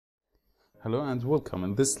Hello and welcome.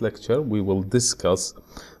 In this lecture, we will discuss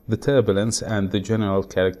the turbulence and the general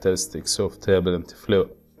characteristics of turbulent flow.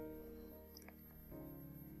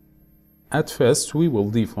 At first, we will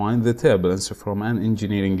define the turbulence from an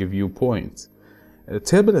engineering viewpoint. A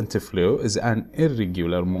turbulent flow is an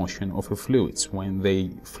irregular motion of fluids when they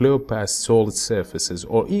flow past solid surfaces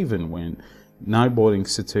or even when neighboring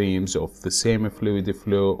streams of the same fluid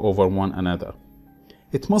flow over one another.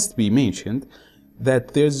 It must be mentioned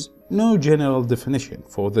that there's no general definition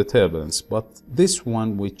for the turbulence, but this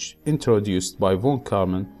one, which introduced by von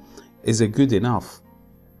Karman, is a good enough.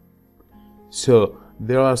 So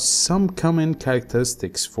there are some common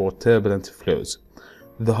characteristics for turbulent flows.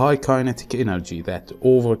 The high kinetic energy that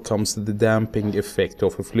overcomes the damping effect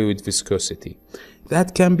of a fluid viscosity.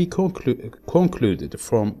 That can be concluded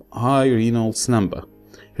from high Reynolds number.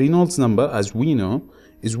 Reynolds number, as we know,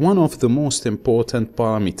 is one of the most important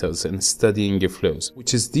parameters in studying flows,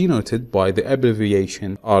 which is denoted by the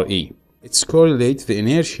abbreviation RE. It correlates the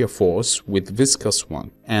inertia force with viscous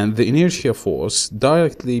one, and the inertia force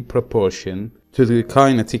directly proportion to the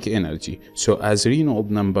kinetic energy. So as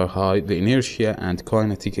Reynolds number high, the inertia and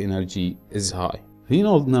kinetic energy is high.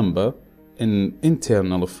 Reynolds number in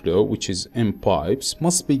internal flow, which is in pipes,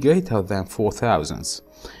 must be greater than 4,000.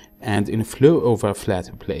 And in flow over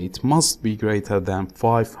flat plate must be greater than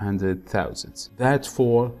 500,000.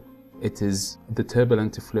 Therefore, the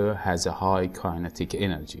turbulent flow has a high kinetic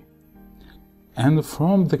energy. And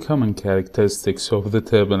from the common characteristics of the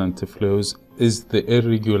turbulent flows is the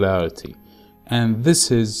irregularity. And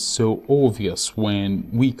this is so obvious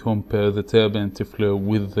when we compare the turbulent flow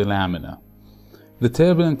with the laminar. The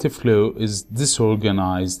turbulent flow is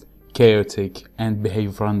disorganized, chaotic, and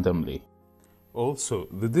behaves randomly. Also,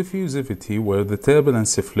 the diffusivity, where the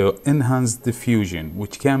turbulence flow enhances diffusion,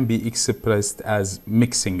 which can be expressed as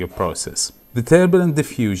mixing process. The turbulent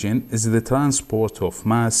diffusion is the transport of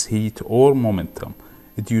mass, heat, or momentum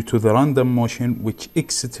due to the random motion, which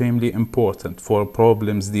is extremely important for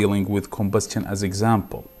problems dealing with combustion as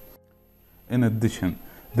example. In addition,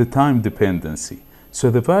 the time dependency. So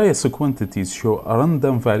the various quantities show a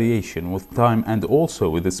random variation with time and also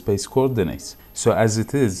with the space coordinates. So as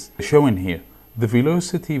it is shown here, the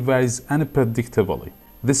velocity varies unpredictably.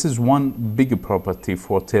 This is one big property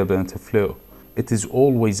for turbulent flow. It is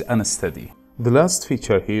always unsteady. The last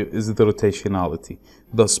feature here is the rotationality.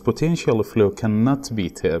 Thus, potential flow cannot be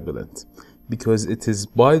turbulent because it is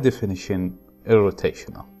by definition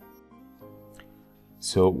irrotational.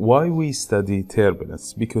 So why we study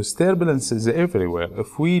turbulence? Because turbulence is everywhere.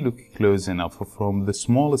 If we look close enough, from the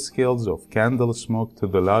small scales of candle smoke to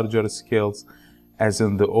the larger scales, as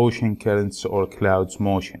in the ocean currents or clouds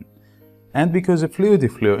motion. And because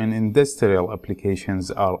fluid flow in industrial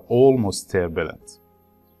applications are almost turbulent.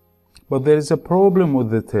 But there is a problem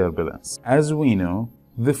with the turbulence. As we know,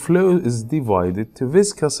 the flow is divided to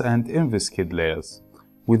viscous and inviscid layers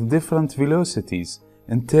with different velocities.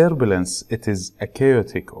 In turbulence, it is a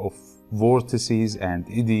chaotic of vortices and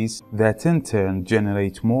eddies that in turn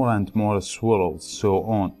generate more and more swirls, so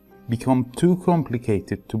on. Become too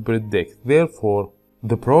complicated to predict. Therefore,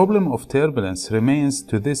 the problem of turbulence remains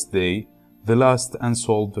to this day the last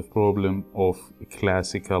unsolved problem of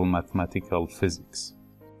classical mathematical physics.